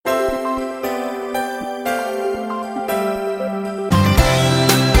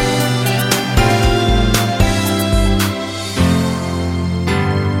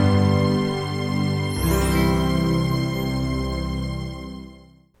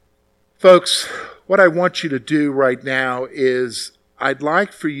Folks, what I want you to do right now is I'd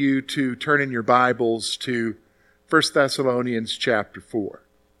like for you to turn in your Bibles to 1 Thessalonians chapter 4.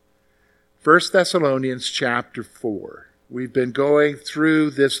 1 Thessalonians chapter 4. We've been going through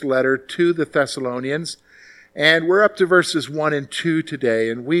this letter to the Thessalonians, and we're up to verses 1 and 2 today,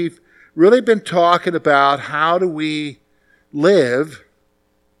 and we've really been talking about how do we live,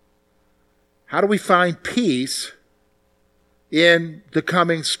 how do we find peace in the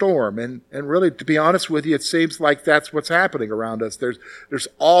coming storm. And really, to be honest with you, it seems like that's what's happening around us. There's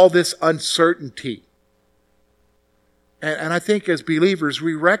all this uncertainty. And I think as believers,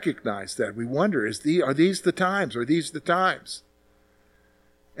 we recognize that. We wonder, are these the times? Are these the times?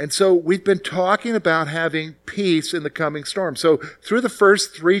 And so we've been talking about having peace in the coming storm. So through the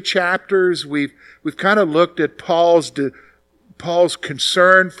first 3 chapters, we've kind of looked at Paul's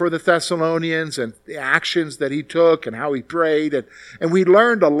concern for the Thessalonians and the actions that he took and how he prayed. And we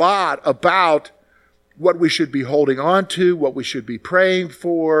learned a lot about what we should be holding on to, what we should be praying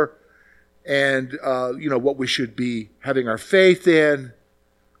for, and what we should be having our faith in.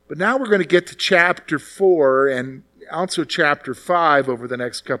 But now we're going to get to chapter 4 and also chapter 5 over the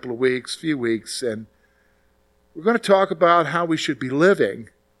next few weeks. And we're going to talk about how we should be living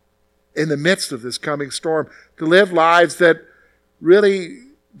in the midst of this coming storm, to live lives that really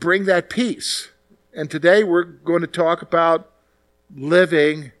bring that peace. And today we're going to talk about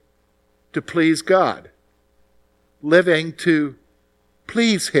living to please God. Living to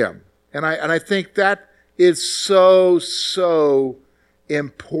please Him. And I think that is so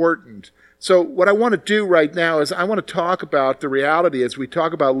important. So what I want to do right now is I want to talk about the reality as we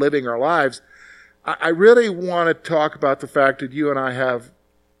talk about living our lives. I really want to talk about the fact that you and I have,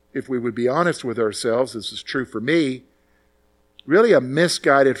 if we would be honest with ourselves, this is true for me, really a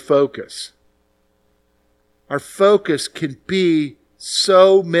misguided focus. Our focus can be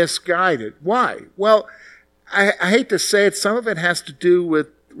so misguided. Why? Well, I hate to say it, some of it has to do with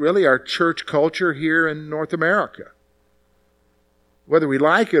really our church culture here in North America. Whether we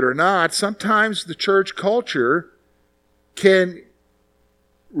like it or not, sometimes the church culture can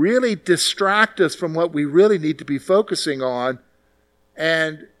really distract us from what we really need to be focusing on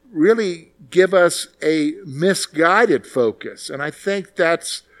and really give us a misguided focus. And I think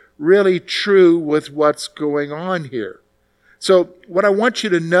that's really true with what's going on here. So what I want you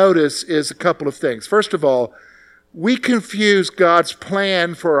to notice is a couple of things. First of all, we confuse God's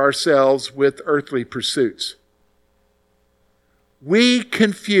plan for ourselves with earthly pursuits. We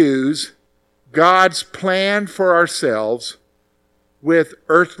confuse God's plan for ourselves with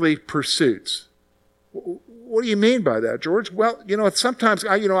earthly pursuits. What do you mean by that, George? Well, sometimes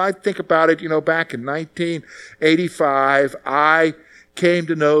I think about it, back in 1985, I came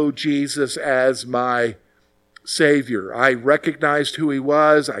to know Jesus as my Savior. I recognized who He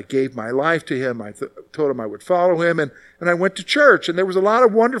was. I gave my life to Him. I told Him I would follow Him, and I went to church, and there was a lot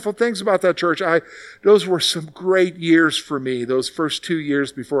of wonderful things about that church. Those were some great years for me, those first 2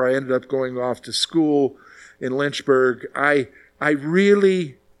 years before I ended up going off to school in Lynchburg. I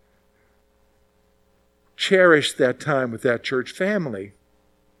really cherished that time with that church family.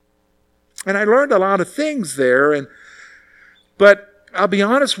 And I learned a lot of things there, but I'll be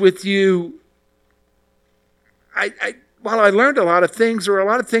honest with you, while I learned a lot of things, there were a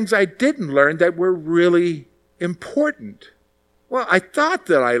lot of things I didn't learn that were really important. Well, I thought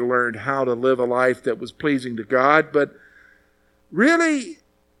that I learned how to live a life that was pleasing to God, but really,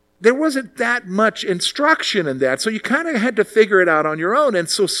 there wasn't that much instruction in that. So you kind of had to figure it out on your own. And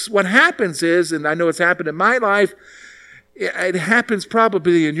so what happens is, and I know it's happened in my life, it happens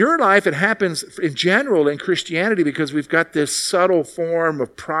probably in your life, it happens in general in Christianity because we've got this subtle form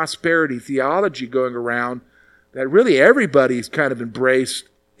of prosperity theology going around that really everybody's kind of embraced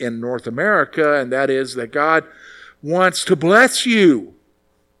in North America, and that is that God wants to bless you.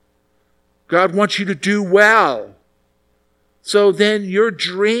 God wants you to do well. So then your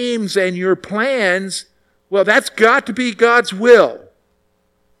dreams and your plans, well, that's got to be God's will.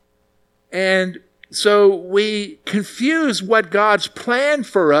 And so we confuse what God's plan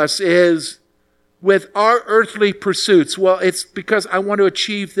for us is with our earthly pursuits. Well, it's because I want to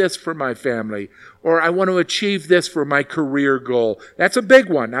achieve this for my family, or I want to achieve this for my career goal. That's a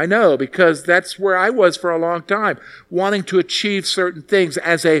big one, I know, because that's where I was for a long time, wanting to achieve certain things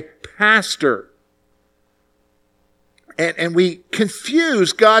as a pastor. And we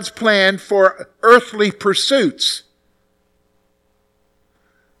confuse God's plan for earthly pursuits.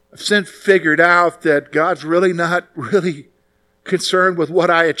 I've since figured out that God's really not really concerned with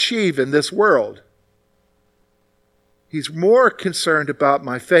what I achieve in this world. He's more concerned about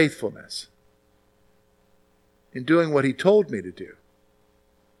my faithfulness in doing what He told me to do.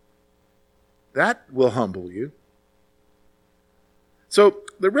 That will humble you. So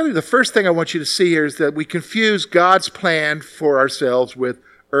really the first thing I want you to see here is that we confuse God's plan for ourselves with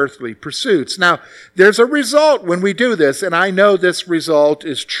earthly pursuits. Now, there's a result when we do this, and I know this result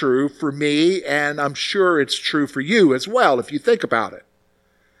is true for me, and I'm sure it's true for you as well, if you think about it.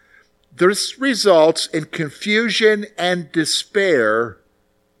 This results in confusion and despair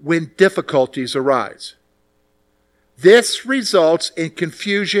when difficulties arise. This results in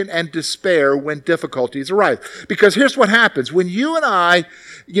confusion and despair when difficulties arise. Because here's what happens. When you and I,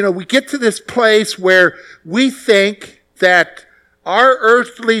 we get to this place where we think that our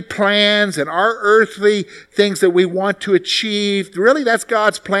earthly plans and our earthly things that we want to achieve, really that's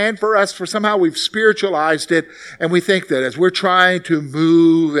God's plan for us, for somehow we've spiritualized it, and we think that as we're trying to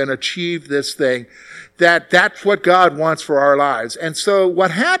move and achieve this thing, that's what God wants for our lives. And so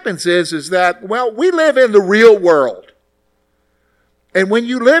what happens is that, we live in the real world. And when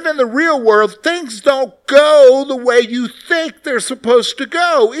you live in the real world, things don't go the way you think they're supposed to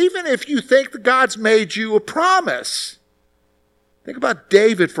go, even if you think that God's made you a promise. Think about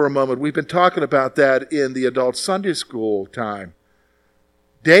David for a moment. We've been talking about that in the adult Sunday school time.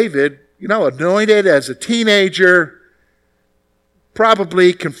 David, anointed as a teenager,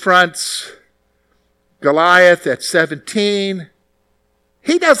 probably confronts Goliath at 17.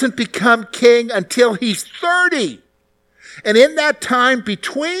 He doesn't become king until he's 30. And in that time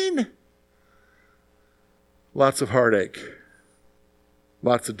between, lots of heartache,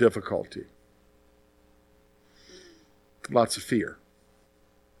 lots of difficulty, lots of fear.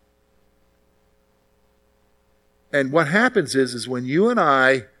 And what happens is when you and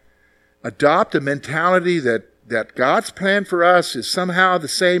I adopt a mentality that God's plan for us is somehow the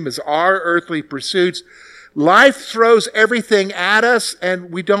same as our earthly pursuits, life throws everything at us and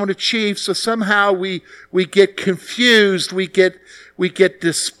we don't achieve. So somehow we get confused, we get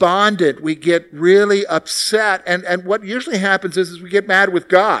despondent, we get really upset. And what usually happens is we get mad with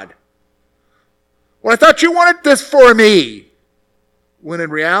God. Well, I thought you wanted this for me. When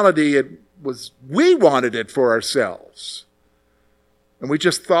in reality it was we wanted it for ourselves. And we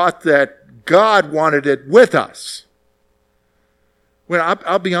just thought that God wanted it with us. Well,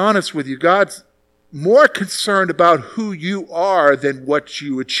 I'll be honest with you, God's more concerned about who you are than what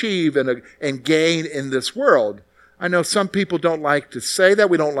you achieve and gain in this world. I know some people don't like to say that.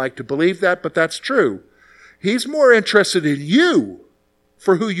 We don't like to believe that, but that's true. He's more interested in you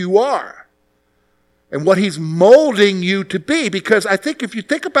for who you are and what he's molding you to be. Because I think if you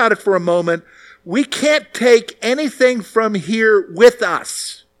think about it for a moment, we can't take anything from here with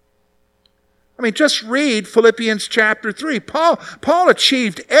us. Just read Philippians chapter 3. Paul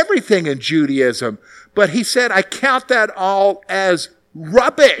achieved everything in Judaism, but he said, I count that all as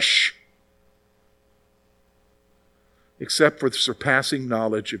rubbish, except for the surpassing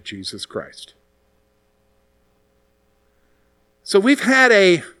knowledge of Jesus Christ. So we've had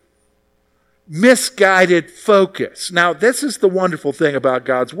a misguided focus. Now, this is the wonderful thing about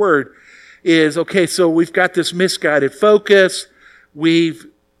God's Word is, so we've got this misguided focus. We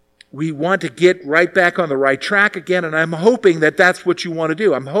want to get right back on the right track again, and I'm hoping that that's what you want to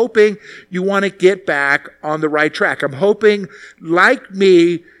do. I'm hoping you want to get back on the right track. I'm hoping, like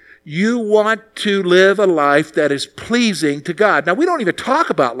me, you want to live a life that is pleasing to God. Now, we don't even talk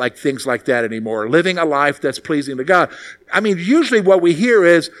about things like that anymore, living a life that's pleasing to God. Usually what we hear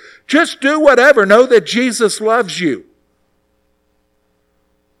is, just do whatever, know that Jesus loves you.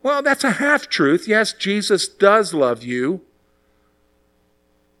 Well, that's a half-truth. Yes, Jesus does love you.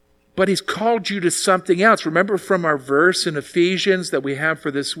 But he's called you to something else. Remember from our verse in Ephesians that we have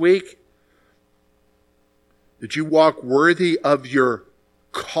for this week? That you walk worthy of your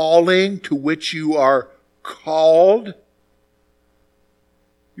calling to which you are called.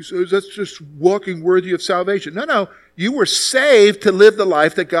 You say, that's just walking worthy of salvation. No. You were saved to live the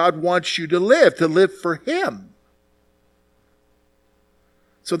life that God wants you to live for him.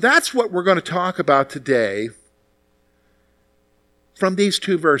 So that's what we're going to talk about today from these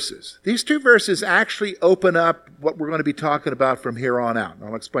two verses. These two verses actually open up what we're going to be talking about from here on out. And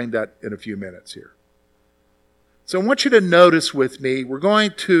I'll explain that in a few minutes here. So I want you to notice with me, we're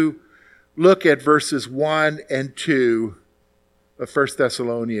going to look at verses 1 and 2 of 1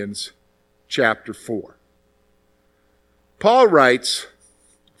 Thessalonians chapter 4. Paul writes,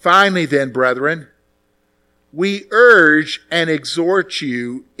 "Finally then, brethren, we urge and exhort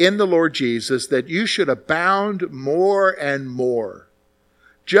you in the Lord Jesus that you should abound more and more,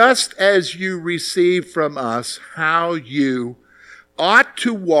 just as you receive from us how you ought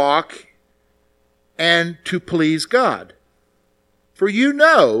to walk and to please God. For you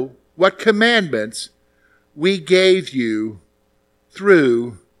know what commandments we gave you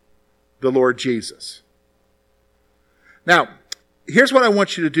through the Lord Jesus. Now, here's what I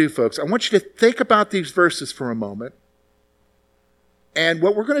want you to do, folks. I want you to think about these verses for a moment. And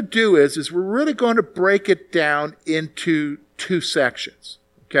what we're going to do is we're really going to break it down into two sections,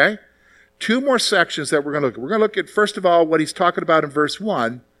 okay? Two more sections that we're going to look at. We're going to look at, first of all, what he's talking about in verse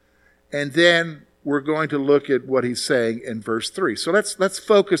 1, and then we're going to look at what he's saying in verse 3. So let's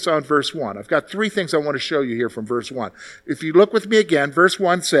focus on verse 1. I've got three things I want to show you here from verse 1. If you look with me again, verse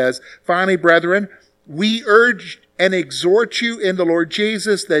 1 says, "Finally, brethren, we urge and exhort you in the Lord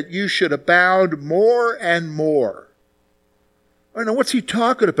Jesus that you should abound more and more." I know, what's he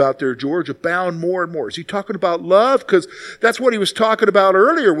talking about there, George? Abound more and more. Is he talking about love? Because that's what he was talking about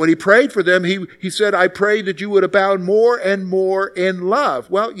earlier when he prayed for them. He said, "I pray that you would abound more and more in love."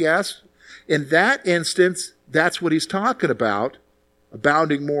 Well, yes, in that instance, that's what he's talking about,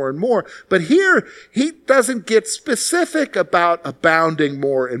 abounding more and more. But here, he doesn't get specific about abounding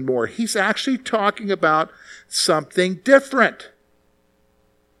more and more. He's actually talking about something different.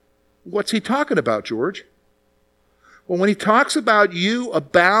 What's he talking about, George? Well, when he talks about you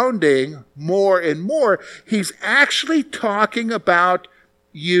abounding more and more, he's actually talking about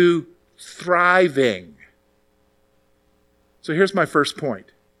you thriving. So here's my first point.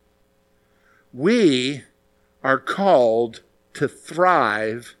 We are called to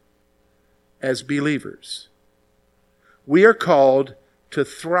thrive as believers. We are called to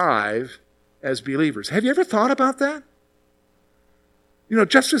thrive as believers. Have you ever thought about that? You know,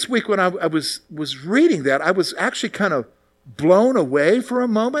 just this week when I was reading that, I was actually kind of blown away for a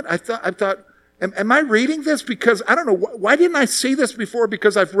moment. I thought, am I reading this because, I don't know, why didn't I see this before?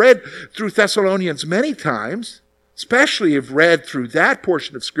 Because I've read through Thessalonians many times, especially have read through that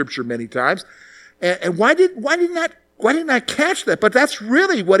portion of Scripture many times. And why didn't I catch that? But that's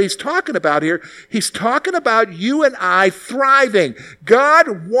really what he's talking about here. He's talking about you and I thriving.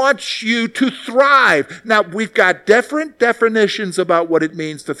 God wants you to thrive. Now, we've got different definitions about what it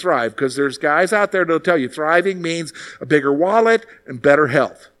means to thrive, because there's guys out there that'll tell you thriving means a bigger wallet and better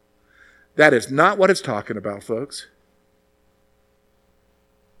health. That is not what it's talking about, folks.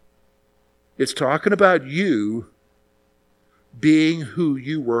 It's talking about you being who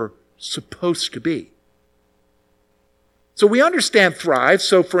you were supposed to be. So we understand thrive.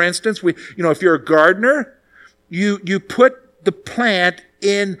 So for instance, if you're a gardener, you put the plant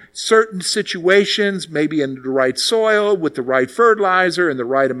in certain situations, maybe in the right soil, with the right fertilizer and the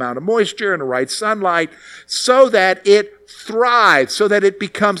right amount of moisture and the right sunlight, so that it thrives, so that it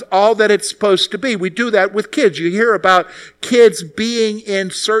becomes all that it's supposed to be. We do that with kids. You hear about kids being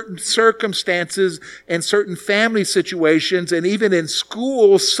in certain circumstances and certain family situations and even in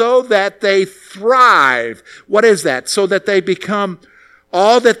school so that they thrive. What is that? So that they become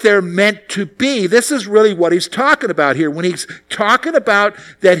all that they're meant to be. This is really what he's talking about here. When he's talking about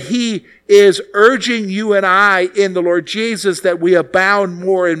that he is urging you and I in the Lord Jesus that we abound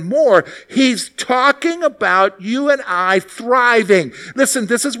more and more, he's talking about you and I thriving. Listen,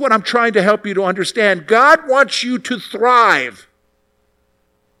 this is what I'm trying to help you to understand. God wants you to thrive.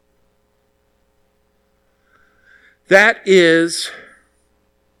 That is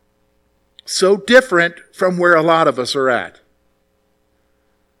so different from where a lot of us are at.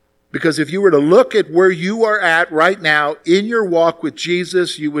 Because if you were to look at where you are at right now in your walk with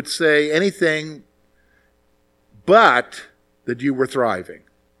Jesus, you would say anything but that you were thriving.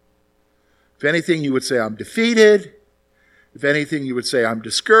 If anything, you would say, I'm defeated. If anything, you would say, I'm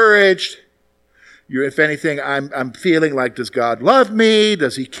discouraged. If anything, I'm feeling like, does God love me?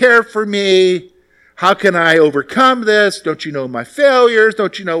 Does he care for me? How can I overcome this? Don't you know my failures?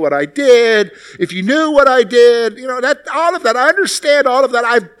 Don't you know what I did? If you knew what I did, all of that, I understand all of that.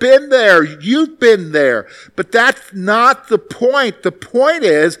 I've been there. You've been there. But that's not the point. The point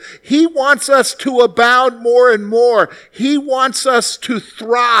is, he wants us to abound more and more. He wants us to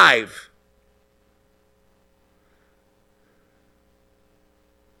thrive.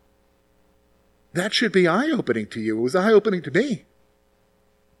 That should be eye-opening to you. It was eye-opening to me.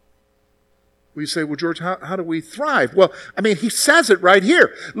 We say, well, George, how do we thrive? Well, he says it right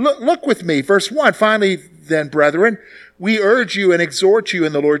here. Look with me, verse 1. Finally, then, brethren, we urge you and exhort you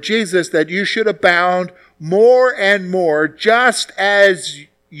in the Lord Jesus that you should abound more and more, just as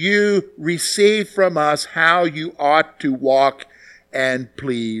you receive from us how you ought to walk and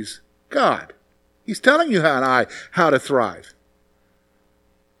please God. He's telling you how to thrive.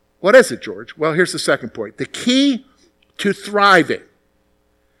 What is it, George? Well, here's the second point. The key to thriving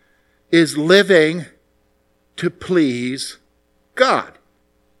is living to please God.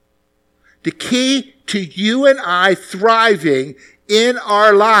 The key to you and I thriving in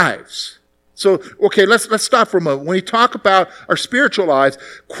our lives. So, okay, let's stop for a moment. When we talk about our spiritual lives,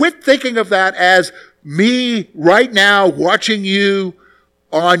 quit thinking of that as me right now watching you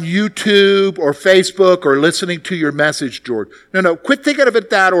on YouTube or Facebook or listening to your message, George. No, quit thinking of it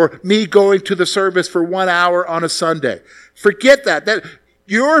that, or me going to the service for 1 hour on a Sunday. Forget that. That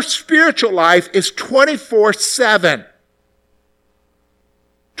your spiritual life is 24/7.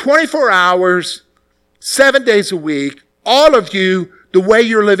 24 hours, 7 days a week, all of you, the way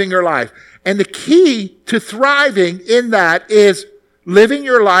you're living your life. And the key to thriving in that is living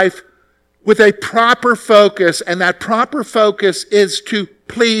your life with a proper focus, and that proper focus is to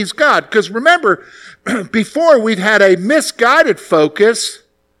please God. Because remember, before we've had a misguided focus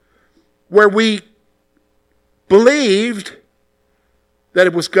where we believed that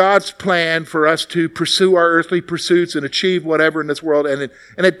it was God's plan for us to pursue our earthly pursuits and achieve whatever in this world, and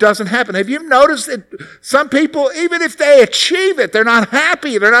it doesn't happen. Have you noticed that some people, even if they achieve it, they're not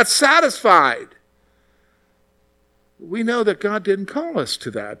happy, they're not satisfied? We know that God didn't call us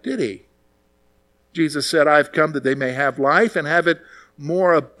to that, did he? Jesus said, I've come that they may have life and have it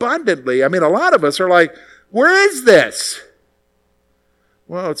more abundantly. I mean, a lot of us are like, where is this?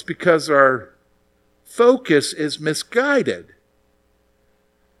 Well, it's because our focus is misguided.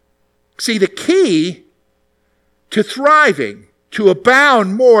 See, the key to thriving, to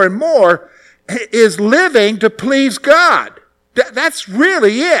abound more and more, is living to please God. That's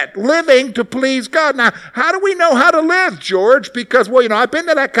really it, living to please God. Now, how do we know how to live, George? Because, well, I've been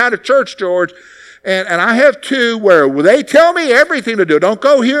to that kind of church, George, and I have too, where they tell me everything to do. Don't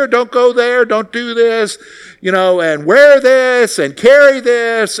go here, don't go there, don't do this, and wear this and carry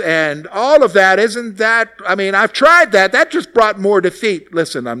this and all of that. Isn't that, I've tried that. That just brought more defeat.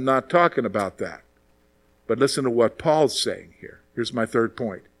 Listen, I'm not talking about that. But listen to what Paul's saying here. Here's my third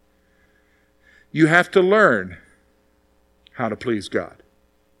point. You have to learn how to please God.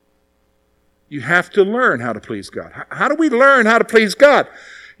 You have to learn how to please God. How do we learn how to please God?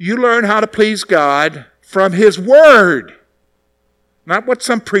 You learn how to please God from His Word. Not what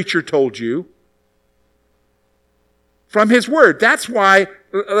some preacher told you. From His Word. That's why,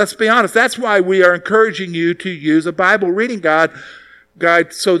 let's be honest, that's why we are encouraging you to use a Bible reading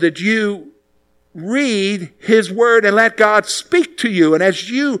guide so that you read His Word and let God speak to you. And as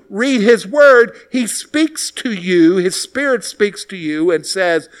you read His Word, He speaks to you, His Spirit speaks to you and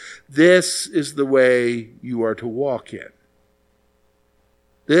says, this is the way you are to walk in.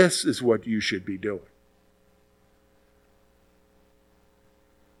 This is what you should be doing.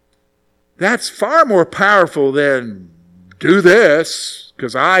 That's far more powerful than do this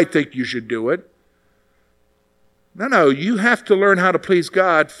because I think you should do it. No, you have to learn how to please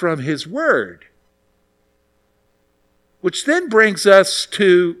God from His Word. Which then brings us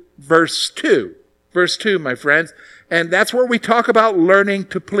to verse 2. Verse 2, my friends. And that's where we talk about learning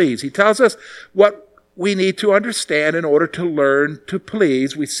to please. He tells us what we need to understand in order to learn to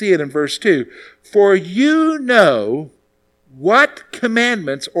please. We see it in verse 2. For you know what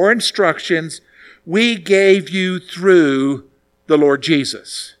commandments or instructions we gave you through the Lord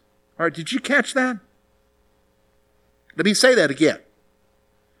Jesus. All right, did you catch that? Let me say that again.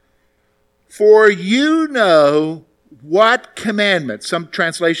 For you know what commandments, some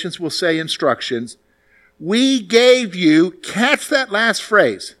translations will say instructions, we gave you, catch that last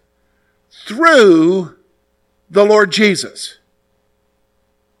phrase, through the Lord Jesus.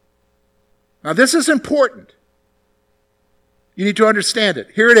 Now this is important. You need to understand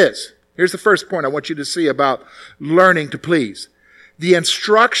it. Here it is. Here's the first point I want you to see about learning to please. The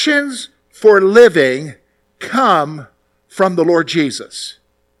instructions for living come from the Lord Jesus.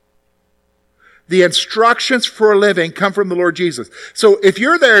 The instructions for a living come from the Lord Jesus. So if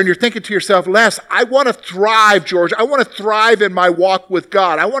you're there and you're thinking to yourself, Les, I want to thrive, George. I want to thrive in my walk with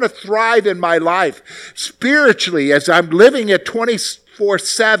God. I want to thrive in my life spiritually as I'm living it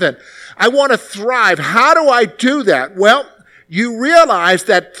 24/7. I want to thrive. How do I do that? Well, you realize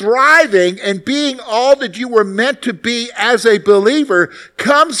that thriving and being all that you were meant to be as a believer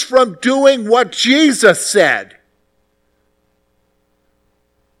comes from doing what Jesus said.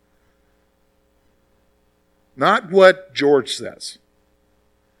 Not what George says.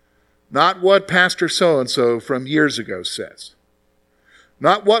 Not what Pastor so-and-so from years ago says.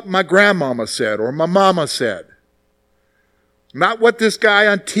 Not what my grandmama said or my mama said. Not what this guy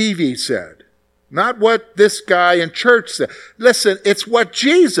on TV said. Not what this guy in church said. Listen, it's what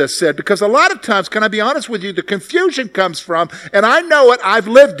Jesus said, because a lot of times, can I be honest with you, the confusion comes from, and I know it, I've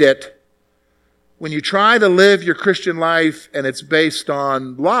lived it, when you try to live your Christian life and it's based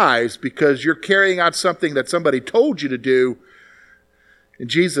on lies because you're carrying out something that somebody told you to do and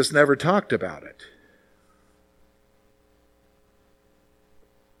Jesus never talked about it.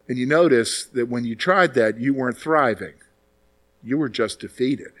 And you notice that when you tried that, you weren't thriving. You were just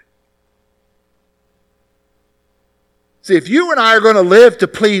defeated. See, if you and I are going to live to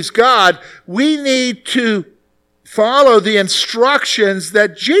please God, we need to follow the instructions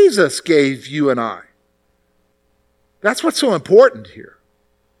that Jesus gave you and I. That's what's so important here.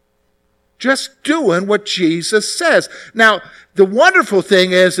 Just doing what Jesus says. Now, the wonderful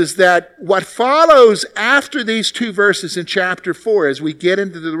thing is that what follows after these two verses in chapter 4, as we get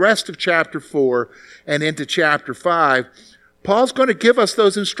into the rest of chapter 4 and into chapter 5, Paul's going to give us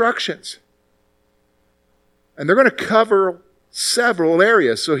those instructions. And they're going to cover several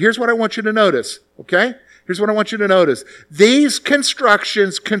areas. So here's what I want you to notice, okay? Here's what I want you to notice. These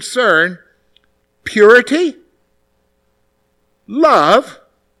instructions concern purity, love,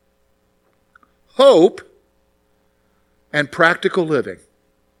 hope, and practical living.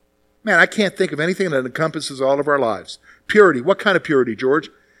 Man, I can't think of anything that encompasses all of our lives. Purity. What kind of purity, George?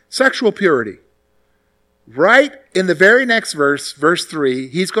 Sexual purity. Right in the very next verse, verse 3,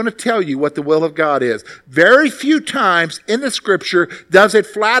 he's going to tell you what the will of God is. Very few times in the Scripture does it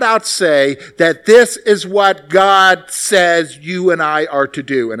flat out say that this is what God says you and I are to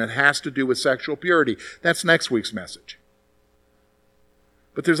do, and it has to do with sexual purity. That's next week's message.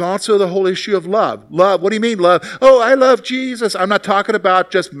 But there's also the whole issue of love. Love, what do you mean love? Oh, I love Jesus. I'm not talking about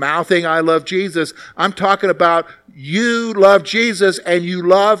just mouthing I love Jesus. I'm talking about you love Jesus and you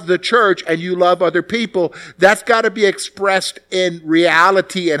love the church and you love other people. That's got to be expressed in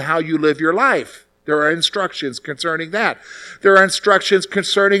reality and how you live your life. There are instructions concerning that. There are instructions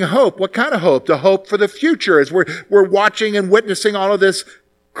concerning hope. What kind of hope? The hope for the future as we're watching and witnessing all of this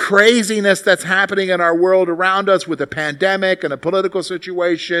craziness that's happening in our world around us with the pandemic and the political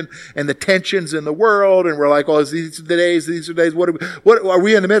situation and the tensions in the world. And we're like, oh, these are the days, what are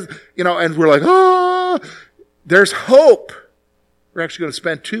we in the midst? And we're like, oh, there's hope. We're actually going to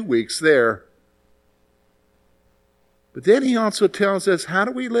spend 2 weeks there. But then he also tells us, how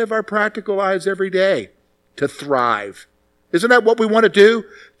do we live our practical lives every day? To thrive. Isn't that what we want to do?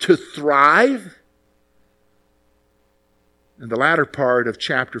 To thrive? And the latter part of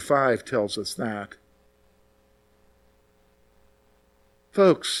chapter 5 tells us that.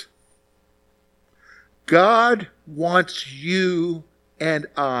 Folks, God wants you and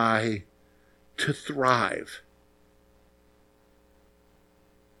I to thrive.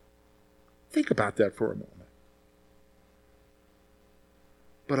 Think about that for a moment.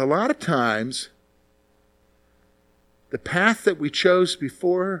 But a lot of times, the path that we chose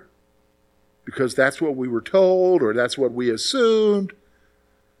before, because that's what we were told or that's what we assumed,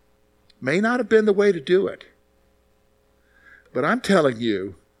 may not have been the way to do it. But I'm telling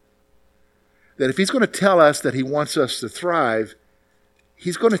you that if he's going to tell us that he wants us to thrive,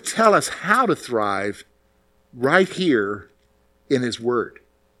 he's going to tell us how to thrive right here in his word.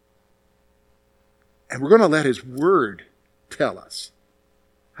 And we're going to let his word tell us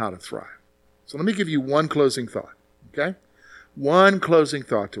how to thrive. So let me give you one closing thought, okay? One closing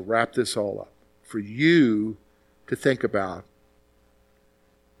thought to wrap this all up for you to think about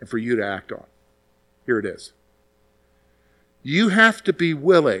and for you to act on. Here it is. You have to be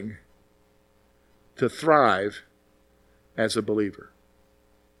willing to thrive as a believer.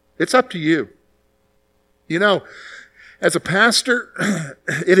 It's up to you. As a pastor,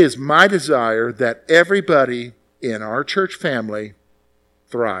 it is my desire that everybody in our church family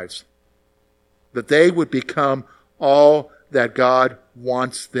thrives. That they would become all that God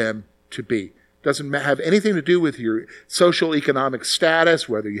wants them to be. Doesn't have anything to do with your social economic status,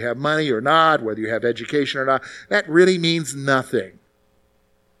 whether you have money or not, whether you have education or not. That really means nothing.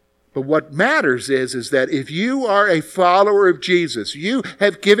 But what matters is that if you are a follower of Jesus, you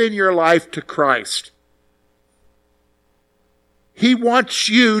have given your life to Christ. He wants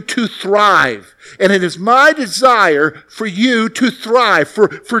you to thrive. And it is my desire for you to thrive,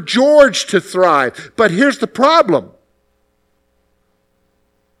 for George to thrive. But here's the problem.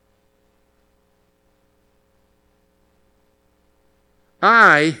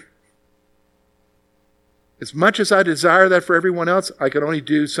 As much as I desire that for everyone else, I can only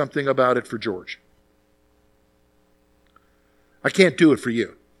do something about it for George. I can't do it for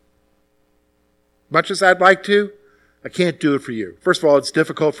you. Much as I'd like to, I can't do it for you. First of all, it's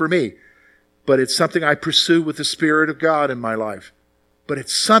difficult for me, but it's something I pursue with the Spirit of God in my life. But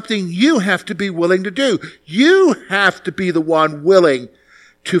it's something you have to be willing to do. You have to be the one willing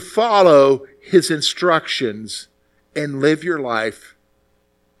to follow his instructions and live your life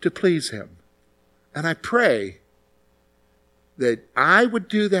to please him. And I pray that I would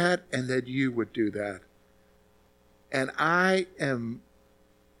do that and that you would do that. And I am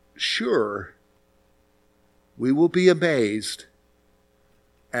sure we will be amazed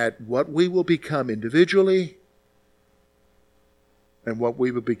at what we will become individually and what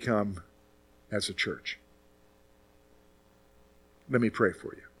we will become as a church. Let me pray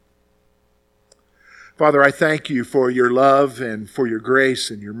for you. Father, I thank you for your love and for your grace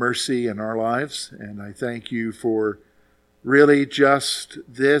and your mercy in our lives. And I thank you for really just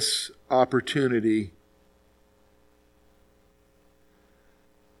this opportunity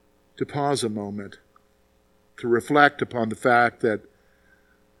to pause a moment, to reflect upon the fact that,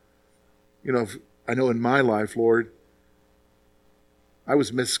 I know in my life, Lord, I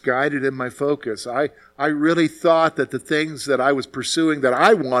was misguided in my focus. I really thought that the things that I was pursuing that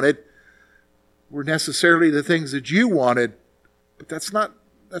I wanted were necessarily the things that you wanted, but that's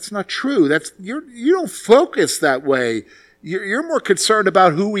not true. You don't focus that way. You're more concerned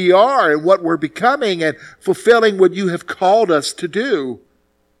about who we are and what we're becoming and fulfilling what you have called us to do.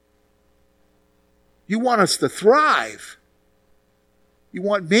 You want us to thrive. You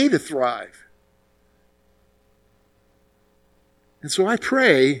want me to thrive. And so I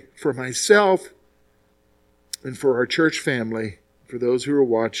pray for myself and for our church family, for those who are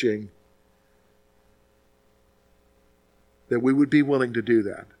watching, that we would be willing to do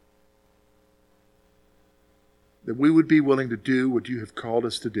that. That we would be willing to do what you have called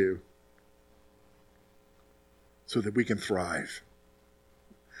us to do so that we can thrive.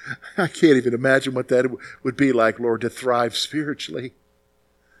 I can't even imagine what that would be like, Lord, to thrive spiritually.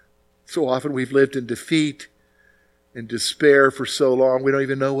 So often we've lived in defeat and despair for so long, we don't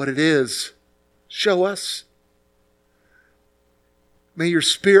even know what it is. Show us. May your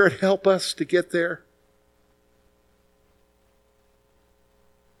Spirit help us to get there.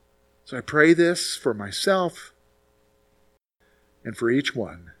 So I pray this for myself and for each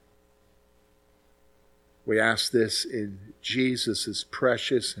one. We ask this in Jesus'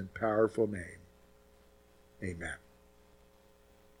 precious and powerful name. Amen.